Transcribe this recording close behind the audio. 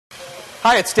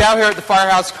Hi, it's Dow here at the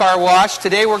Firehouse Car Wash.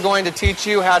 Today we're going to teach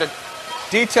you how to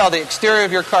detail the exterior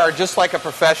of your car just like a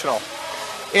professional.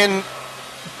 In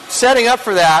setting up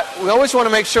for that, we always want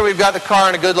to make sure we've got the car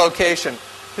in a good location.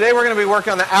 Today we're going to be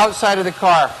working on the outside of the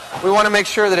car. We want to make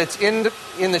sure that it's in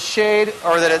the shade,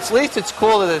 or that at least it's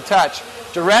cool to the touch.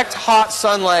 Direct hot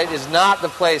sunlight is not the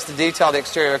place to detail the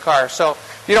exterior of a car. So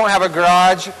if you don't have a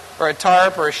garage or a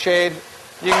tarp or a shade,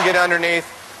 you can get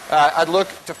underneath. I'd look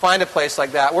to find a place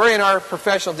like that. We're in our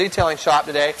professional detailing shop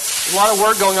today. There's a lot of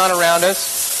work going on around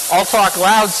us. I'll talk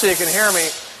loud so you can hear me.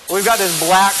 We've got this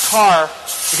black car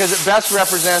because it best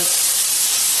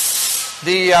represents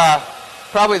the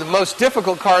probably the most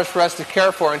difficult cars for us to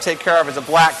care for and take care of is a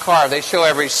black car. They show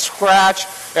every scratch,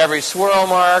 every swirl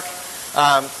mark,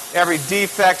 every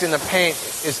defect in the paint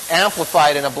is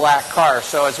amplified in a black car.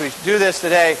 So as we do this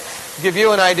today, give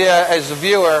you an idea as a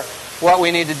viewer what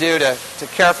we need to do to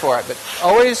care for it. But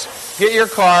always get your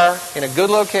car in a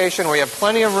good location where you have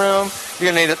plenty of room.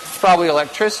 You're going to need probably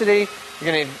electricity.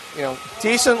 You're going to need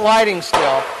decent lighting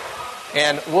still.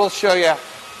 And we'll show you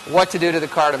what to do to the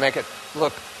car to make it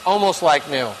look almost like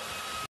new.